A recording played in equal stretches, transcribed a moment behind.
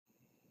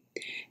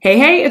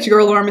Hey, it's your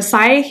girl Laura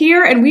Messiah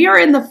here, and we are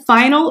in the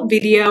final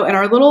video in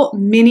our little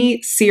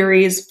mini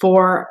series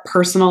for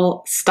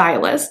personal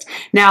stylist.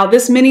 Now,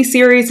 this mini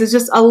series is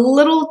just a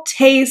little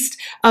taste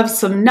of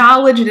some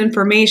knowledge and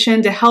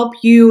information to help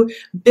you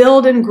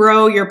build and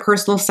grow your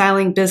personal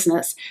styling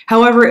business.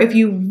 However, if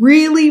you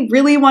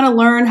really want to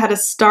learn how to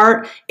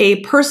start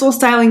a personal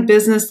styling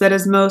business that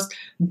is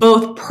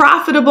both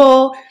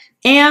profitable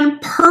and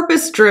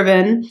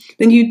purpose-driven,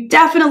 then you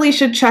definitely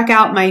should check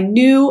out my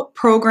new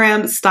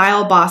program,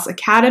 Style Boss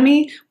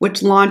Academy,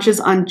 which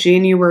launches on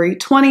January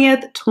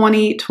 20th,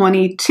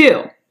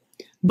 2022.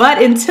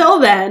 But until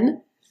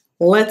then,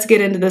 let's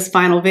get into this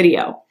final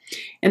video.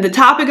 And the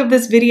topic of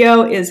this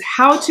video is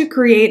how to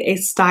create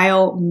a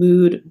style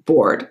mood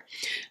board.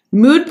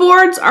 Mood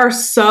boards are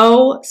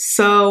so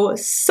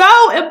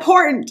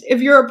important if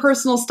you're a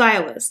personal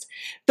stylist.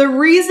 The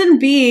reason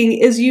being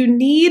is you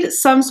need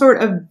some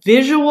sort of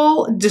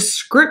visual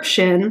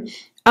description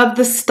of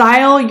the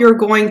style you're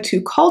going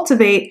to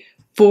cultivate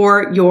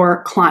for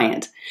your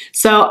client.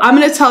 So I'm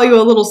going to tell you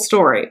a little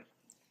story.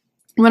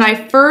 When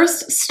I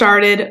first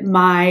started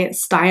my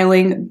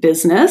styling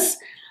business,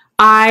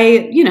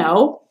 I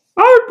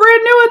was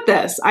brand new at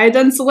this. I had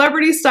done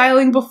celebrity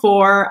styling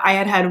before. I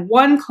had had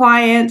one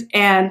client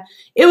and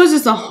it was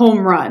just a home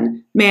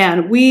run.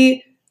 Man,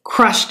 we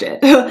crushed it.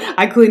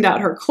 I cleaned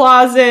out her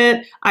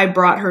closet. I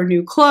brought her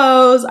new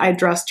clothes. I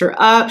dressed her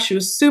up. She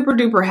was super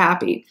duper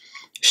happy.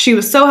 She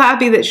was so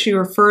happy that she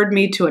referred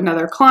me to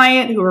another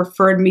client who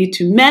referred me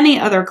to many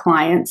other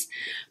clients.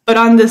 But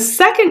on the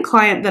second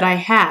client that I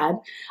had,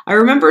 I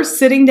remember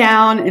sitting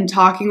down and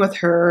talking with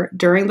her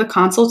during the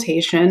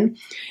consultation,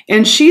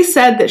 and she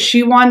said that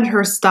she wanted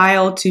her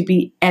style to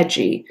be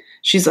edgy.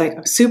 She's like,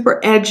 I'm super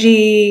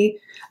edgy.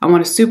 I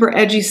want a super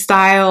edgy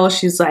style.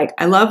 She's like,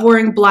 I love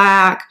wearing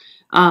black.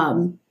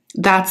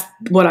 That's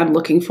what I'm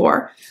looking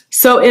for.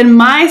 So in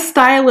my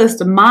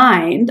stylist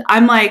mind,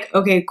 I'm like,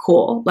 okay,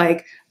 cool.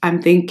 Like I'm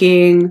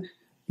thinking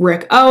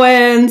Rick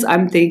Owens,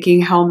 I'm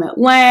thinking Helmut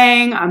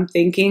Lang, I'm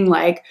thinking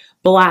like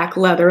black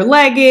leather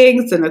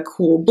leggings and a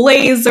cool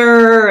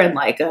blazer and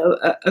like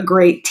a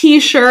great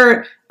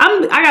t-shirt.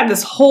 I got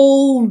this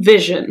whole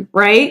vision,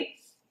 right?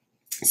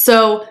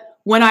 So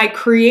when I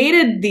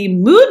created the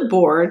mood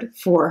board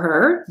for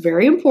her,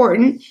 very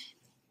important,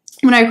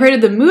 when I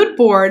created the mood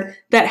board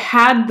that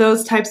had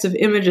those types of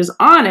images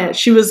on it,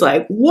 she was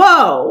like,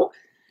 whoa.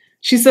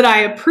 She said, I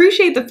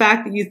appreciate the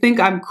fact that you think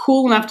I'm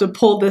cool enough to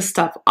pull this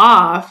stuff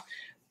off,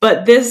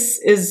 but this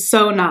is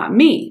so not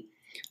me.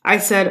 I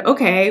said,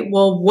 okay,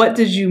 well, what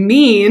did you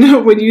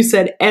mean when you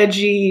said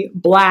edgy,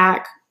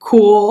 black,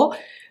 cool?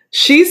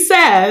 She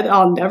said,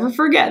 I'll never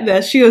forget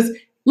this. She goes,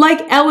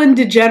 like Ellen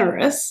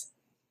DeGeneres,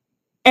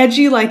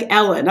 edgy like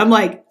Ellen. I'm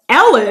like,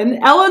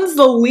 Ellen? Ellen's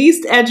the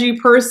least edgy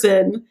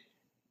person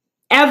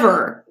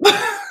ever.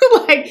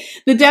 Like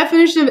the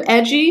definition of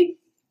edgy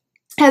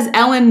has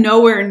Ellen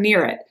nowhere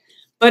near it.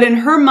 But in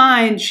her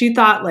mind, she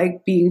thought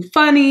like being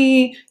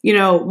funny,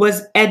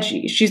 was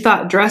edgy. She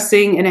thought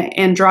dressing in an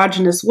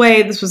androgynous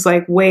way. This was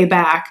like way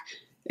back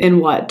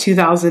in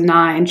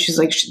 2009. She's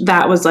like,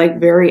 that was like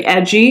very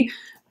edgy.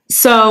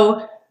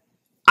 So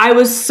I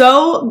was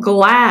so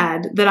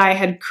glad that I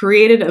had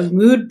created a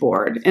mood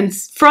board. And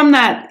from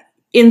that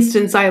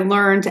instance, I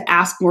learned to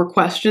ask more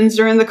questions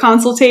during the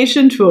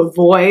consultation to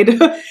avoid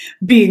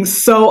being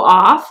so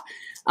off.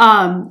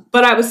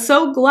 But I was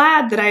so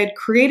glad that I had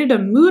created a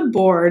mood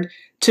board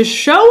to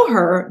show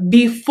her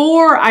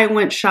before I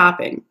went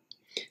shopping.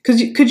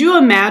 Could you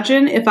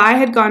imagine if I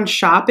had gone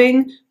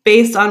shopping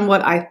based on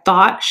what I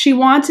thought she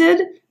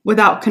wanted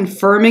without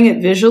confirming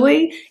it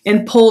visually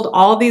and pulled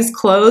all these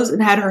clothes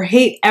and had her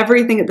hate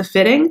everything at the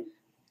fitting?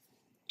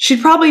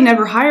 She'd probably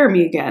never hire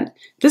me again.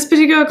 This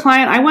particular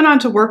client, I went on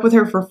to work with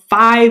her for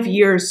 5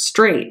 years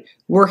straight,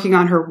 working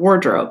on her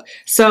wardrobe.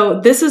 So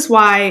this is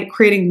why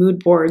creating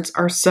mood boards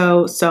are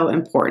so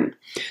important.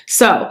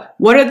 So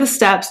what are the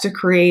steps to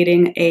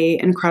creating an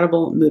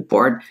incredible mood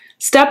board?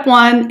 Step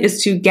one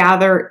is to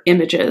gather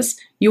images.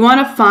 You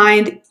want to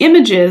find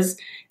images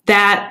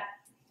that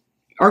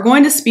are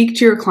going to speak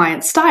to your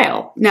client's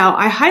style. Now,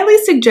 I highly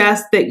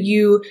suggest that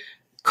you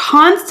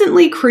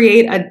constantly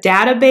create a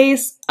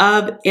database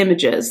of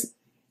images.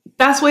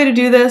 Best way to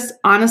do this,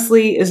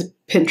 honestly, is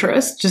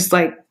Pinterest. Just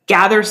like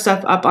gather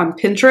stuff up on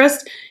Pinterest.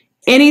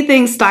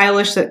 Anything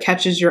stylish that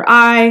catches your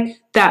eye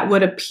that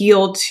would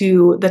appeal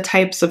to the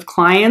types of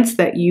clients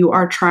that you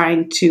are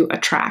trying to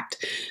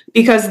attract.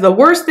 Because the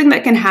worst thing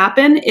that can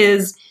happen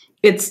is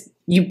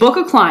you book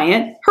a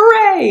client,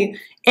 hooray,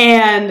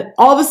 and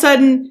all of a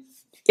sudden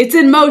it's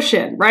in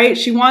motion, right?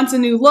 She wants a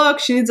new look,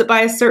 she needs it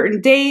by a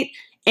certain date,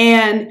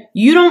 and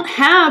you don't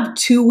have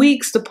 2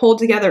 weeks to pull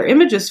together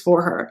images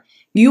for her.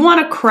 You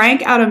want to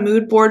crank out a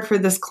mood board for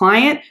this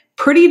client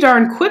pretty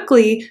darn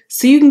quickly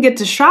so you can get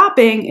to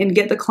shopping and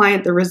get the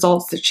client the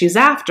results that she's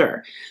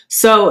after.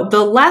 So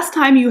the less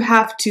time you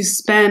have to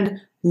spend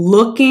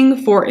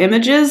looking for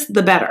images,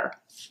 the better.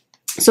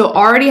 So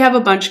already have a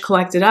bunch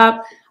collected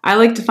up. I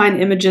like to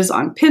find images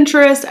on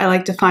Pinterest. I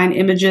like to find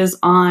images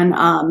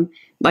on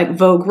like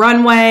Vogue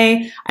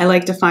Runway. I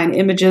like to find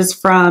images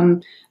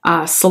from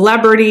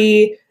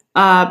celebrity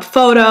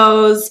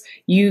photos.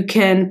 You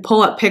can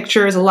pull up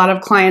pictures. A lot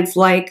of clients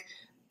like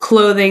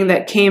clothing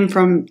that came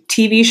from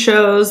TV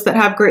shows that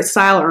have great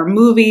style or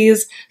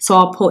movies. So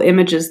I'll pull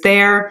images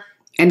there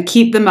and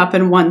keep them up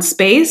in one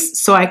space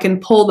so I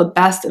can pull the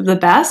best of the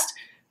best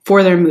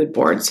for their mood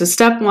board. So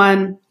step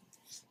one,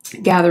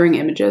 gathering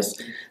images.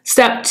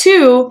 Step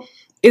two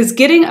is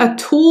getting a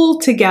tool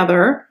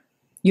together.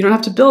 You don't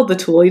have to build the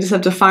tool. You just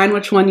have to find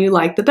which one you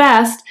like the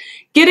best.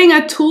 Getting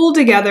a tool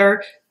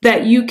together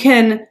that you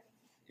can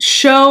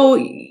show,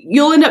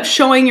 you'll end up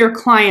showing your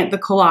client the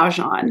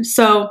collage on.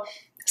 So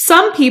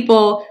some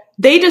people,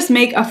 they just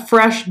make a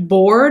fresh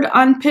board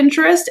on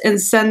Pinterest and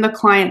send the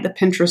client the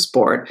Pinterest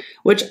board,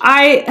 which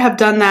I have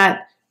done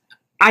that.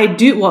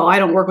 Well, I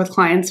don't work with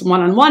clients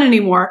one-on-one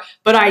anymore,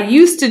 but I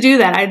used to do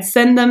that. I'd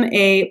send them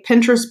a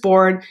Pinterest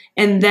board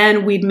and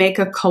then we'd make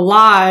a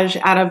collage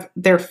out of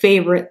their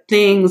favorite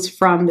things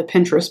from the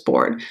Pinterest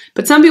board.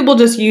 But some people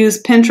just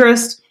use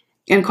Pinterest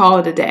and call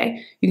it a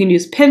day. You can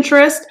use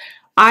Pinterest.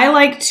 I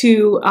like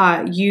to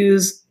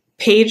use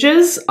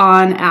Pages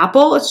on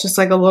Apple. It's just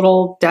like a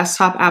little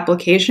desktop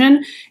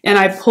application, and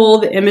I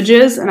pull the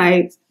images and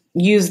I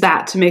use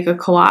that to make a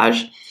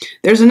collage.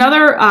 There's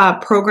another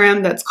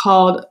program that's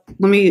called,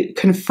 let me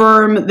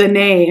confirm the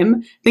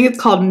name, I think it's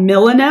called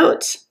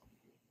Milanote.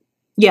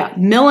 Yeah,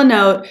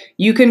 Milanote.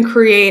 You can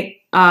create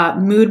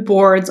mood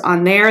boards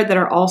on there that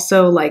are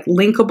also like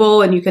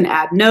linkable, and you can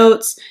add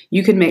notes.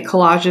 You can make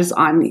collages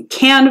on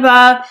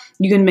Canva.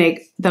 You can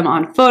make them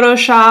on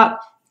Photoshop.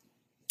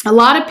 A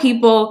lot of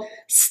people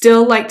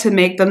still like to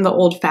make them the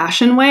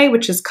old-fashioned way,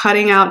 which is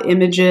cutting out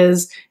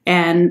images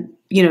and,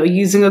 you know,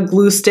 using a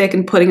glue stick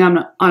and putting them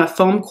on a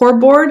foam core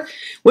board,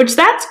 which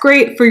that's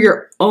great for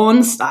your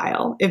own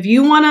style. If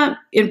you want to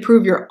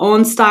improve your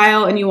own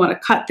style and you want to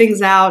cut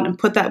things out and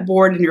put that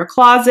board in your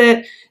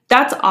closet,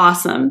 that's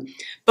awesome.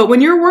 But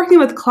when you're working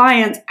with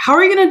clients, how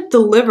are you going to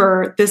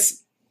deliver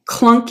this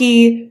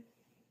clunky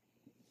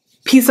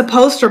piece of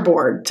poster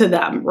board to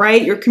them,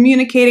 right? You're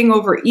communicating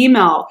over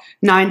email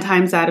 9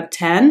 times out of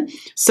 10.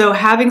 So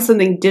having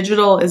something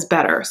digital is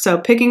better. So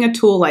picking a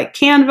tool like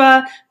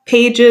Canva,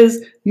 Pages,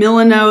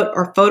 Milanote,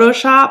 or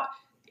Photoshop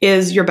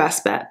is your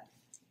best bet.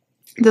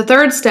 The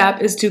third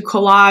step is to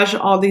collage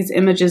all these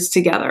images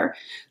together.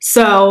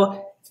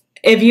 So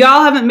if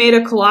y'all haven't made a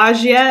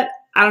collage yet,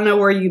 I don't know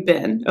where you've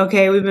been,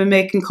 okay? We've been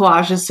making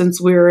collages since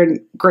we were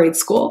in grade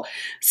school.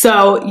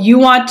 So you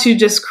want to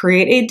just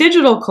create a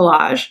digital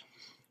collage.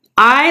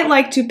 I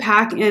like to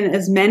pack in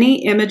as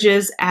many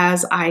images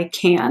as I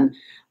can.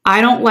 I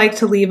don't like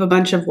to leave a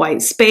bunch of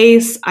white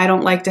space. I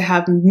don't like to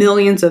have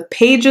millions of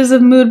pages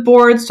of mood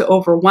boards to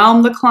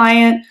overwhelm the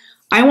client.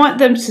 I want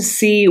them to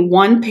see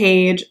one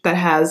page that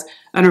has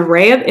an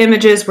array of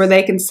images where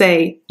they can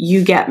say,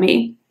 you get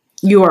me.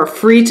 You are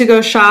free to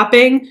go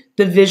shopping.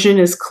 The vision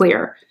is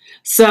clear.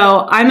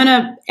 So I'm going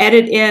to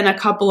edit in a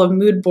couple of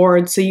mood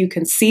boards so you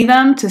can see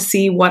them to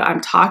see what I'm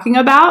talking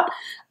about.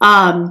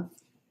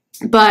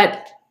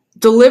 But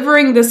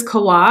delivering this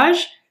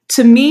collage,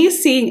 to me,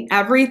 seeing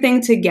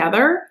everything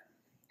together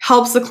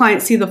helps the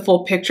client see the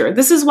full picture.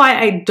 This is why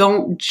I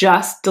don't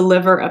just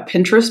deliver a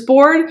Pinterest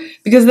board,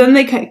 because then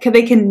they can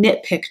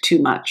nitpick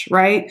too much,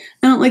 right?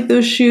 I don't like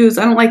those shoes.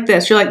 I don't like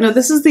this. You're like, no,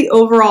 this is the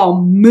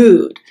overall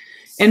mood.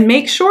 And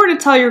make sure to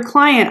tell your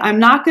client, I'm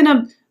not going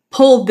to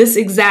pull this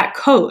exact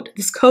coat.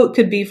 This coat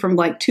could be from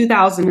like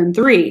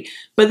 2003,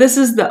 but this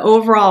is the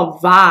overall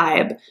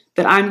vibe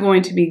that I'm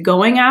going to be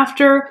going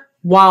after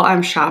while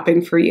I'm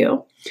shopping for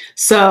you.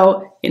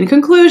 So in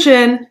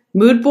conclusion,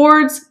 mood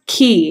boards,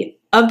 key,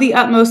 of the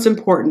utmost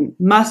important,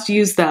 must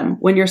use them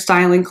when you're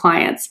styling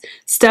clients.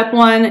 Step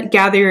 1,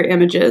 gather your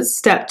images.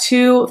 Step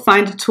 2,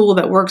 find a tool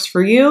that works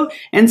for you.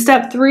 And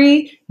step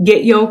 3,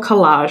 get your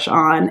collage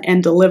on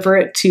and deliver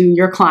it to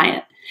your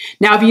client.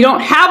 Now, if you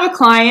don't have a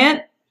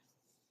client,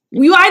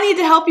 I need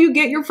to help you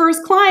get your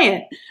first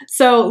client.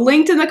 So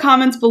linked in the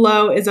comments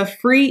below is a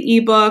free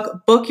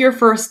ebook, Book Your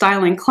First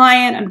Styling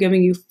Client. I'm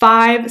giving you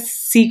 5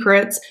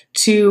 secrets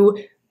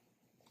to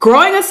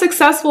growing a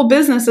successful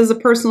business as a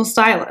personal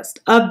stylist,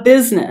 a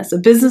business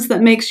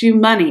that makes you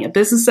money, a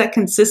business that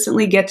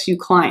consistently gets you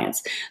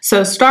clients.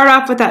 So start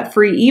off with that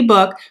free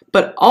ebook,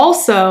 but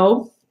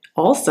also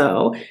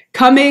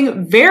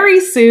coming very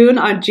soon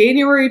on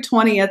January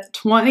 20th,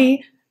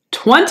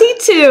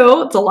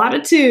 2022, it's a lot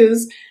of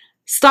twos,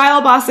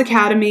 Style Boss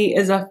Academy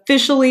is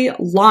officially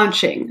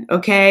launching,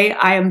 okay?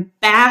 I am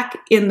back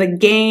in the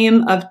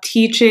game of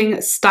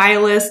teaching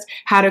stylists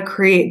how to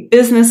create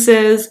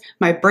businesses.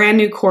 My brand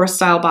new course,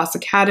 Style Boss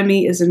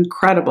Academy, is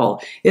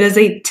incredible. It is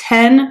a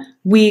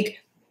 10-week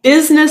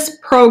business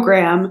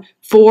program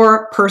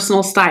for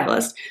personal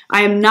stylists.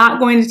 I am not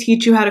going to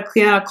teach you how to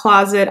clean out a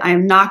closet. I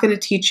am not going to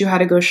teach you how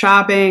to go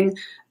shopping.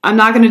 I'm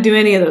not going to do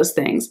any of those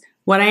things.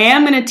 What I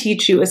am going to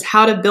teach you is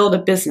how to build a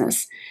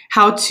business,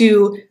 how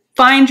to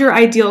find your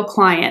ideal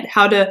client,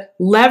 how to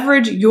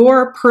leverage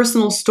your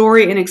personal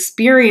story and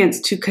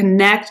experience to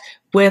connect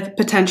with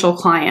potential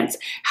clients,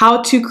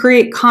 how to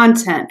create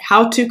content,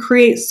 how to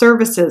create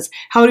services,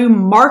 how to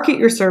market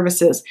your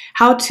services,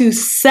 how to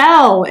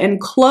sell and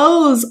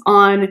close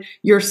on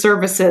your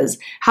services,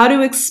 how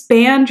to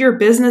expand your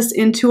business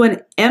into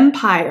an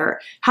empire,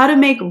 how to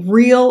make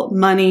real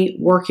money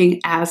working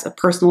as a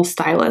personal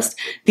stylist.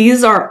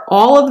 These are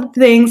all of the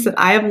things that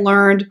I have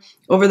learned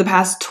over the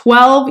past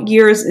 12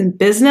 years in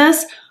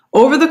business.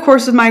 Over the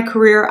course of my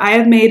career, I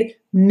have made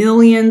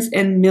millions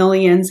and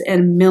millions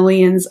and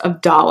millions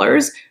of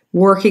dollars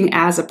working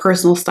as a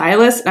personal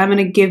stylist. And I'm going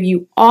to give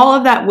you all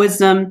of that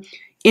wisdom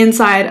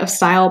inside of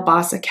Style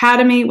Boss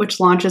Academy, which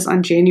launches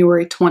on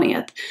January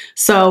 20th.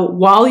 So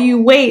while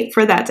you wait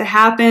for that to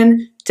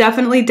happen,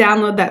 definitely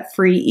download that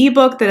free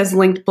ebook that is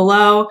linked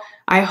below.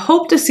 I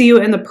hope to see you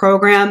in the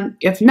program.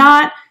 If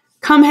not,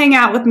 come hang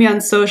out with me on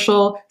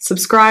social,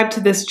 subscribe to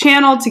this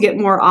channel to get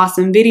more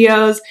awesome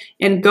videos,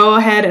 and go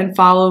ahead and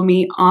follow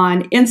me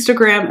on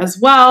Instagram as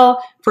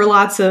well for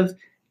lots of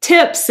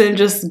tips and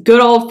just good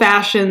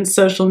old-fashioned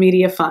social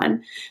media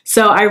fun.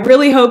 So I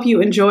really hope you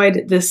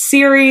enjoyed this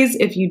series.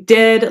 If you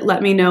did,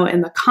 let me know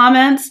in the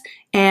comments,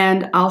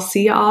 and I'll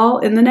see y'all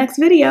in the next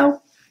video.